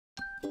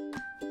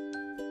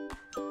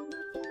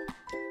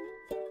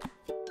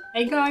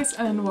Hey guys,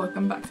 and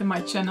welcome back to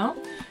my channel.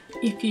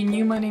 If you're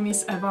new, my name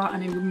is Eva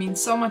and it would mean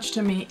so much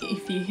to me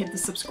if you hit the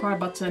subscribe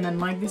button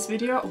and like this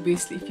video,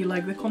 obviously if you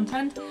like the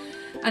content.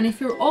 And if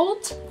you're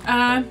old,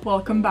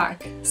 welcome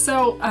back.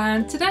 So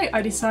today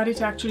I decided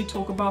to actually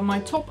talk about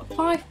my top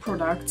 5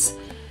 products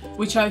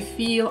which I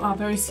feel are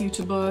very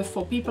suitable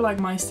for people like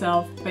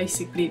myself,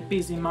 basically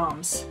busy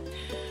moms.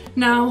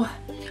 Now,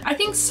 I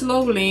think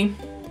slowly,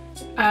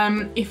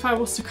 if I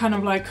was to kind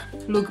of like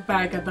look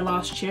back at the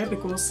last year,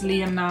 because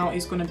Liam now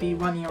is gonna be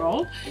 1 year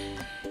old,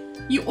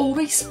 you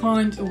always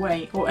find a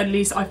way, or at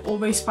least I've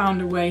always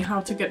found a way how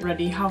to get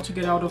ready, how to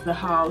get out of the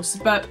house.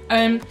 But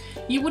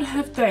you would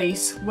have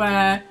days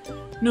where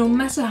no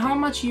matter how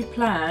much you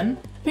plan,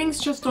 things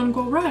just don't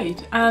go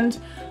right. And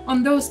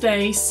on those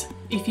days,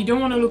 if you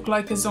don't want to look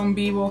like a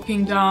zombie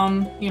walking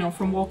down, you know,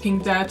 from Walking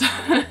Dead,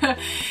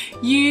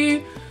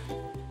 you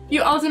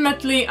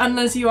ultimately,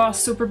 unless you are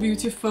super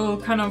beautiful,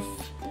 kind of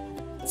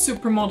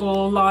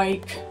supermodel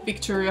like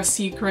Victoria's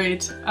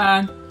Secret,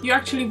 you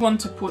actually want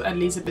to put at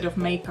least a bit of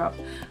makeup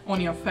on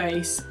your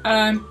face.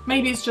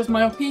 Maybe it's just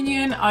my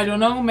opinion, I don't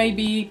know,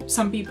 maybe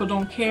some people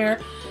don't care,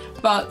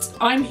 but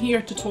I'm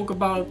here to talk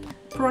about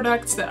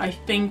products that I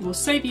think will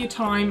save you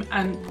time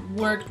and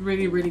worked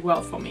really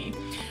well for me.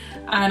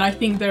 And I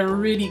think they're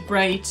really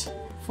great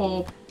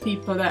for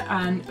people that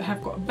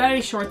have got a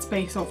very short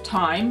space of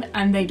time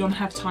and they don't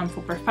have time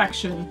for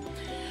perfection.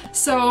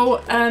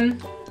 So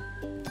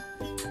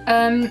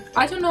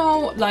I don't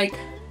know, like,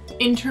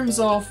 in terms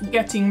of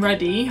getting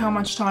ready, how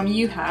much time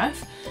you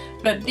have,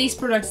 but these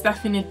products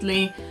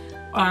definitely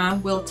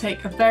will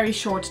take a very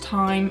short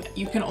time.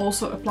 You can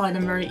also apply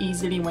them very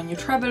easily when you're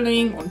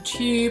traveling, on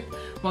tube,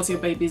 whilst your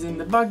baby's in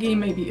the buggy,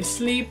 maybe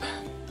asleep,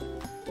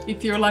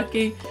 if you're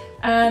lucky.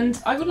 And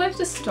I would like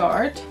to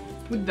start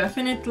with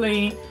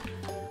definitely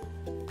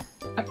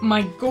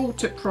my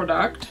go-to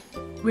product,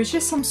 which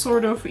is some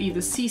sort of either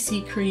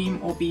CC cream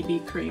or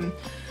BB cream.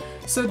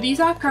 So these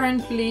are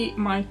currently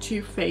my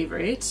 2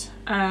 favorites.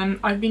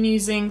 I've been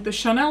using the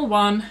Chanel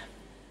one,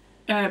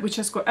 which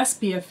has got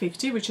SPF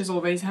 50, which is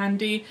always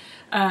handy,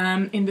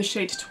 in the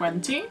shade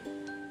 20,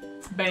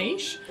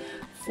 beige,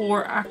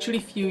 for actually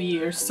a few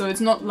years. So it's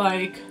not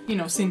like, you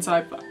know, since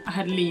I've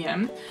had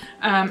Liam.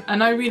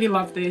 And I really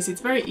love this.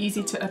 It's very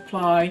easy to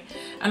apply.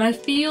 And I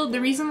feel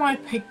the reason why I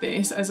picked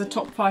this as a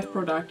top 5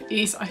 product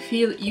is I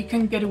feel you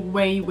can get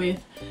away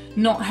with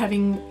not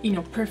having, you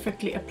know,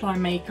 perfectly apply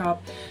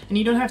makeup, and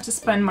you don't have to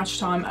spend much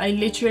time. I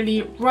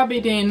literally rub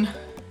it in,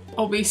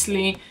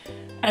 obviously,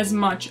 as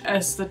much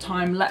as the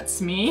time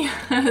lets me.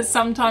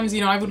 Sometimes,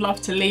 you know, I would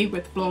love to leave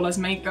with flawless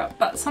makeup,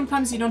 but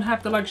sometimes you don't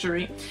have the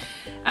luxury.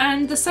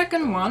 And the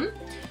second one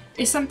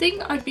is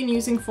something I've been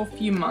using for a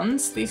few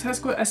months. This has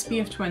got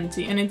SPF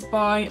 20 and it's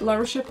by La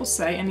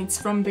Roche-Posay and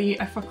it's from the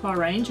Effaclar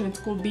range and it's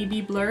called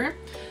BB Blur.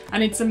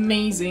 And it's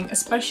amazing,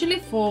 especially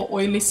for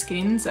oily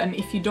skins and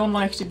if you don't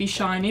like to be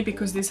shiny,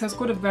 because this has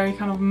got a very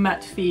kind of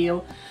matte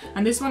feel.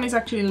 And this one is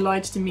actually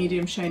light to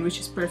medium shade, which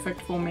is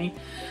perfect for me.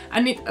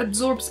 And it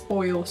absorbs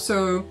oil,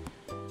 so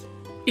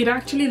it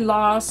actually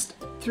lasts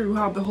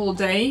throughout the whole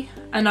day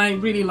and I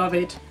really love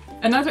it.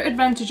 Another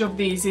advantage of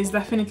these is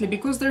definitely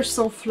because they're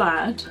so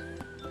flat,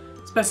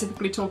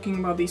 specifically talking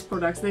about these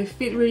products, they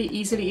fit really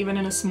easily even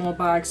in a small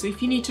bag. So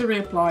if you need to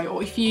reapply,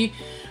 or if you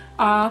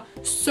are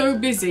so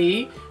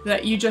busy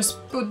that you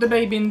just put the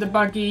baby in the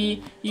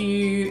buggy,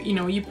 you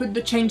know, you put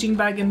the changing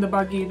bag in the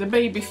buggy, the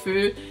baby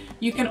food,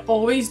 you can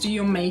always do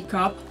your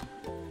makeup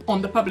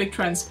on the public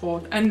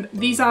transport, and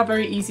these are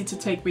very easy to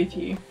take with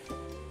you.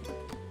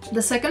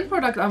 The second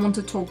product I want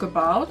to talk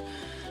about,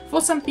 for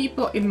some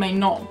people it may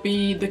not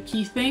be the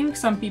key thing.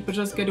 Some people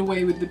just get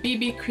away with the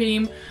BB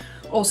cream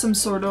or some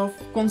sort of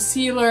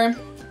concealer,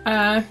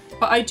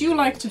 but I do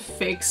like to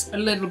fix a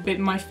little bit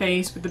my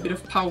face with a bit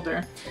of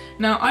powder.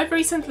 Now, I've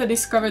recently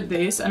discovered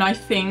this and I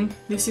think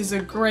this is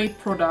a great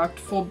product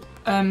for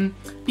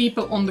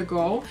people on the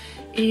go.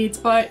 It's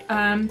by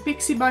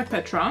Pixi by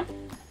Petra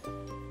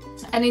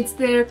and it's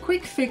their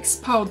Quick Fix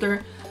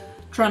Powder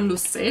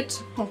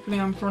Translucid. Hopefully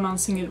I'm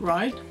pronouncing it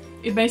right.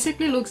 It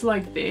basically looks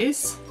like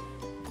this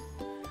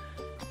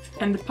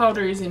and the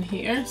powder is in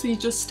here, so you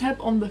just tap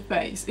on the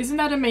face. Isn't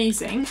that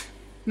amazing?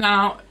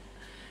 Now,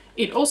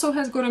 it also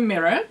has got a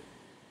mirror,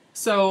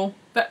 so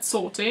that's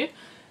sorted.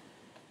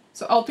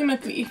 So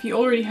ultimately, if you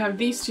already have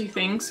these 2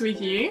 things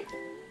with you,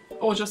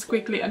 or just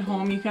quickly at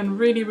home, you can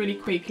really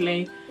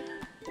quickly,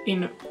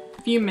 in a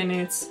few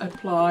minutes,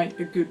 apply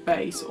a good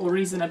base, or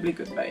reasonably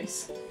good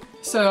base.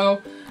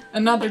 So,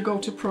 another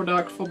go-to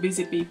product for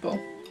busy people,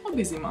 or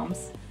busy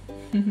moms.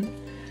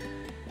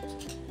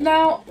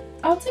 Now,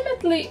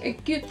 ultimately, a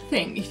good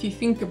thing, if you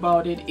think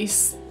about it,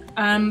 is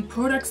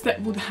products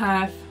that would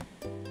have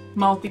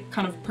multi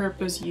kind of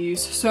purpose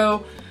use.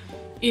 So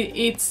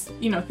it's,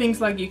 you know, things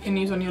like you can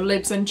use on your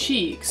lips and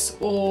cheeks,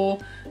 or,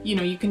 you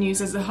know, you can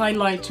use as a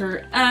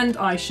highlighter and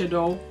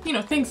eyeshadow, you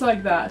know, things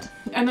like that.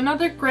 And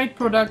another great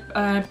product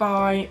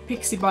by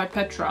Pixi by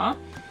Petra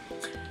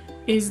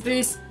is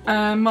this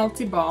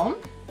multi-balm,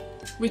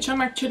 which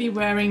I'm actually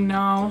wearing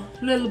now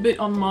a little bit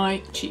on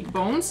my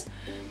cheekbones.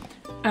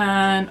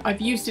 and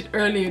I've used it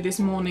earlier this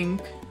morning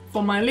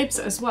for my lips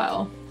as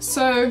well.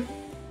 So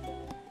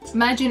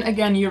imagine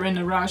again you're in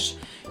a rush,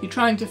 you're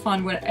trying to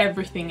find where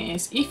everything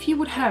is. If you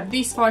would have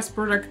these 5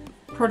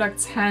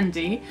 products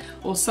handy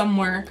or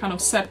somewhere kind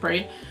of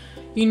separate,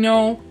 you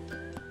know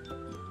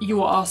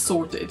you are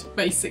sorted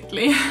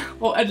basically,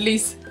 or at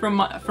least from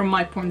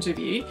my point of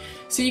view.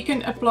 So you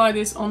can apply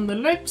this on the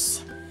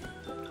lips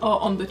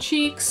or on the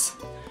cheeks,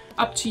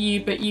 up to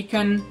you, but you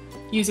can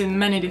use it in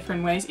many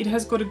different ways. It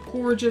has got a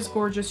gorgeous,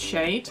 gorgeous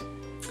shade,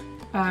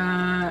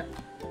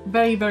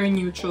 very, very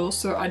neutral,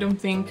 so I don't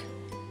think,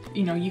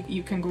 you know,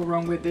 you can go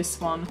wrong with this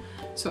one.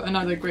 So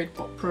another great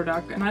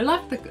product, and I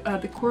like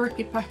the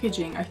quirky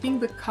packaging. I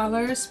think the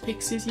colors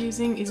Pixie's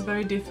using is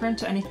very different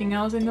to anything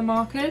else in the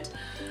market,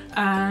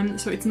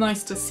 so it's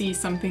nice to see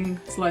something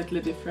slightly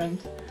different.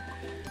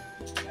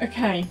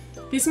 Okay,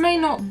 this may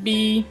not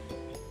be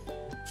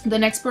the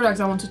next products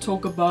I want to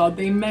talk about.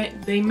 They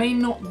may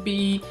not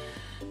be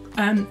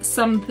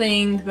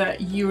something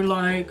that you're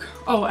like,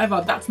 oh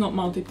Eva, that's not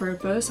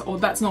multi-purpose, or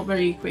that's not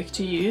very quick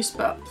to use,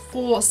 but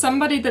for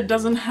somebody that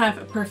doesn't have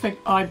a perfect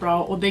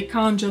eyebrow, or they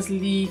can't just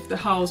leave the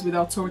house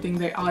without sorting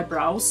their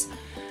eyebrows,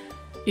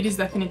 it is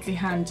definitely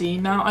handy.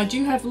 Now I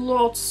do have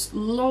lots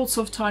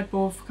of type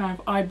of kind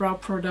of eyebrow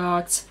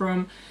products,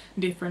 from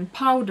different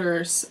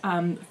powders,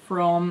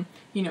 from,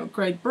 you know,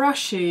 great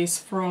brushes,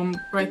 from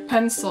great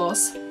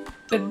pencils.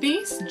 But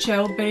these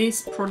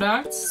gel-based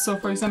products, so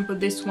for example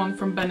this one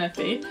from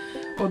Benefit,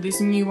 or this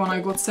new one I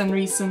got sent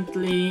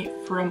recently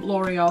from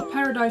L'Oreal,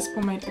 Paradise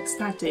Pomade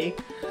Ecstatic,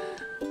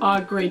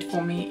 are great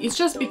for me. It's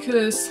just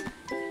because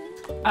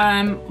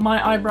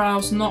my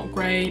eyebrows not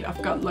great,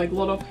 I've got like a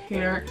lot of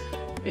hair,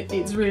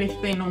 it's really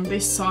thin on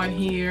this side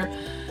here,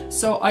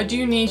 so I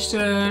do need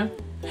to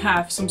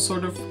have some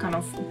sort of kind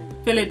of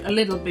fill it a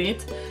little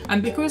bit,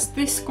 and because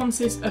this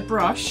consists of a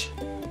brush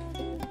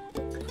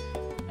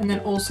and then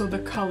also the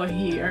color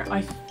here,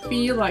 I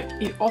feel like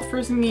it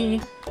offers me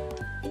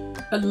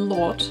a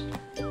lot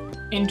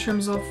in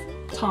terms of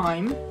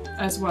time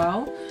as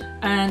well,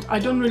 and I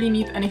don't really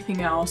need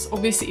anything else.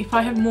 Obviously if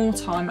I have more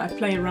time, I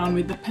play around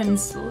with the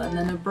pencil and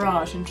then a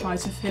brush and try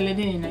to fill it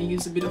in. I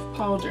use a bit of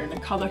powder and a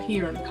color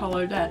here and a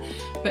color there,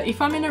 but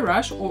if I'm in a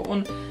rush or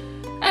on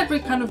every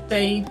kind of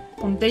day,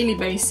 on daily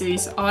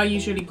basis, I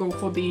usually go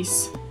for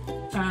these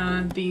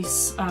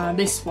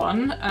this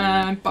one,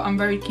 but I'm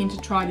very keen to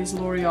try this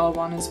L'Oreal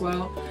one as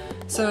well.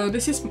 So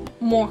this is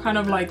more kind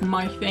of like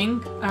my thing,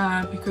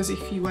 because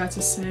if you were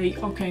to say,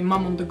 okay,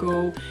 mum on the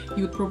go,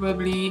 you'd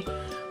probably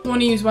want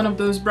to use one of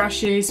those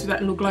brushes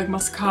that look like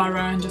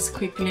mascara and just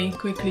quickly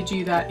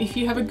do that. If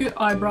you have a good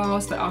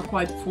eyebrows that are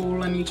quite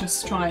full and you're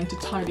just trying to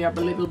tidy up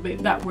a little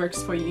bit, that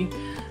works for you.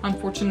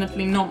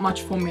 Unfortunately not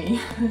much for me.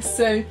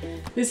 So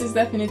this is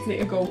definitely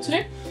a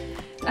go-to.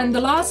 And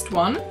the last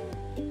one,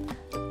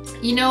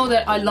 you know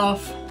that I love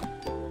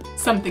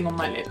something on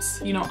my lips.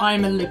 You know,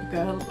 I'm a lip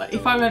girl. I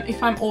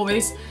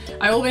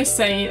always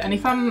say it, and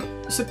if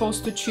I'm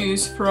supposed to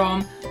choose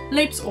from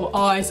lips or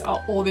eyes,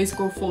 I'll always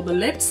go for the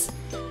lips.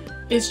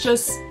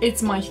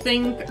 It's my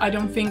thing. I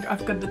don't think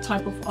I've got the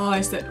type of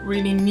eyes that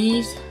really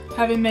need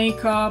heavy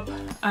makeup,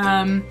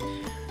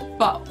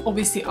 but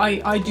obviously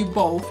I do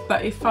both,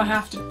 but if I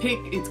have to pick,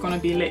 it's gonna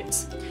be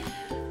lips.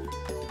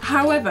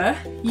 However,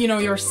 you know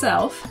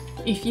yourself,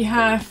 if you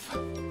have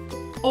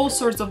all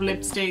sorts of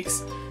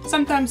lipsticks,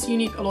 sometimes you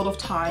need a lot of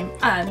time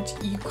and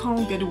you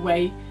can't get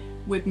away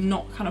with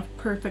not kind of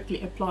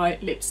perfectly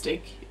applied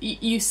lipstick.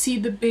 You see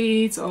the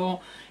beads, or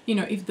you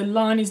know, if the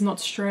line is not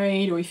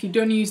straight, or if you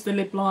don't use the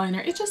lip liner,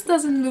 it just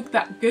doesn't look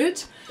that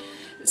good.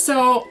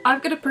 So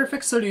I've got a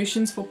perfect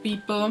solutions for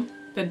people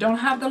that don't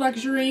have the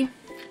luxury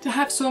to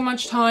have so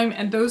much time,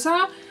 and those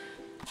are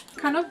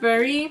kind of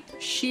very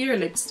sheer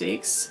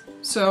lipsticks.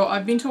 So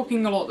I've been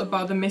talking a lot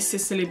about the Miss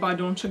Sicily by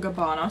Dolce &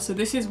 Gabbana, so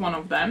this is one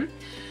of them.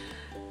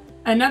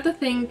 Another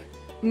thing,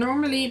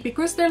 normally,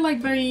 because they're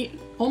like very,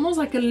 almost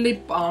like a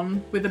lip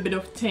balm with a bit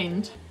of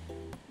tint,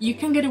 you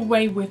can get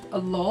away with a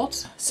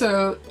lot,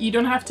 so you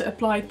don't have to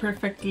apply it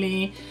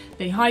perfectly.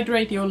 They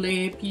hydrate your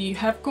lip, you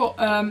have got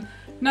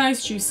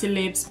nice juicy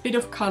lips, bit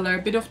of color,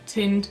 bit of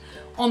tint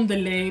on the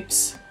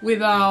lips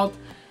without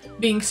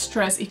being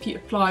stressed if you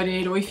applied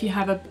it, or if you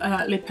have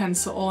a lip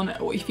pencil on,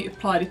 or if you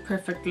applied it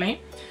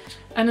perfectly.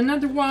 And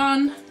another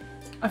one,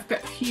 I've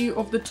got a few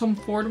of the Tom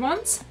Ford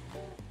ones.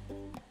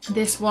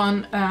 This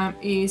one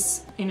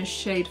is in a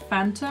shade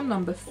Phantom,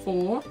 number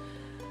 4.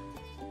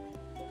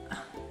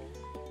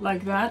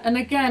 Like that. And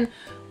again,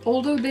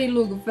 although they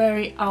look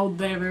very out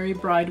there, very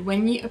bright,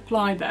 when you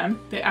apply them,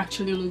 they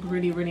actually look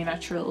really, really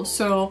natural.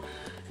 So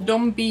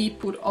don't be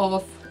put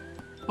off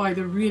by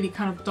the really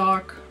kind of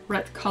dark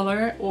red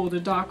color or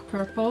the dark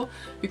purple,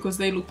 because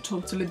they look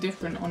totally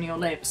different on your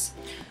lips.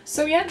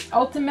 So yeah,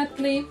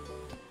 ultimately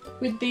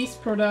with these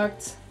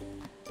products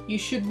you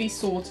should be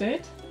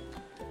sorted.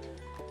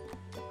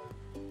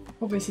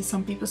 Obviously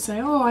some people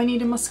say, oh, I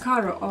need a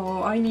mascara,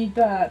 oh, I need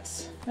that.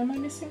 Am I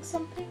missing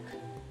something?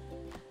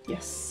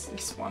 Yes,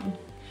 this one.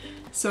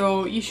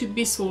 So you should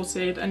be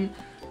sorted, and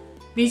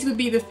these would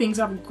be the things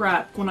I would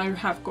grab when I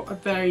have got a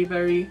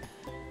very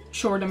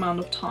short amount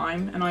of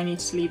time and I need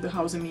to leave the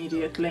house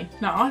immediately.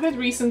 Now I've had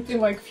recently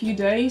like a few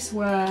days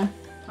where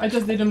I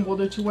just didn't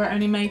bother to wear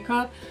any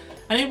makeup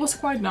and it was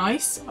quite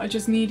nice. I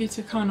just needed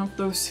to kind of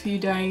those few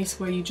days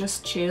where you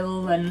just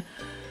chill and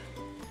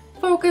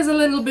focus a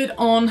little bit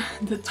on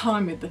the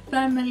time with the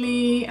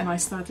family, and I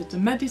started to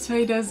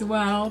meditate as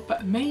well,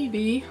 but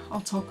maybe I'll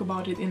talk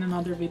about it in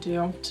another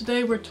video.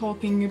 Today we're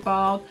talking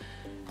about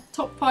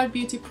top 5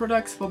 beauty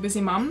products for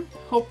busy mum.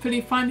 Hopefully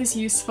you find this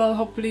useful,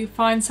 hopefully you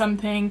find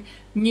something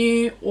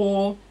new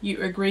or you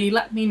agree.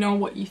 Let me know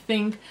what you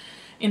think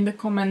in the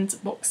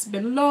comment box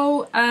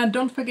below, and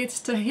don't forget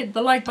to hit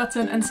the like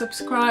button and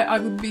subscribe. I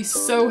would be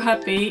so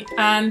happy,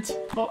 and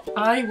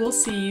I will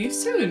see you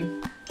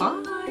soon.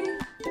 Bye!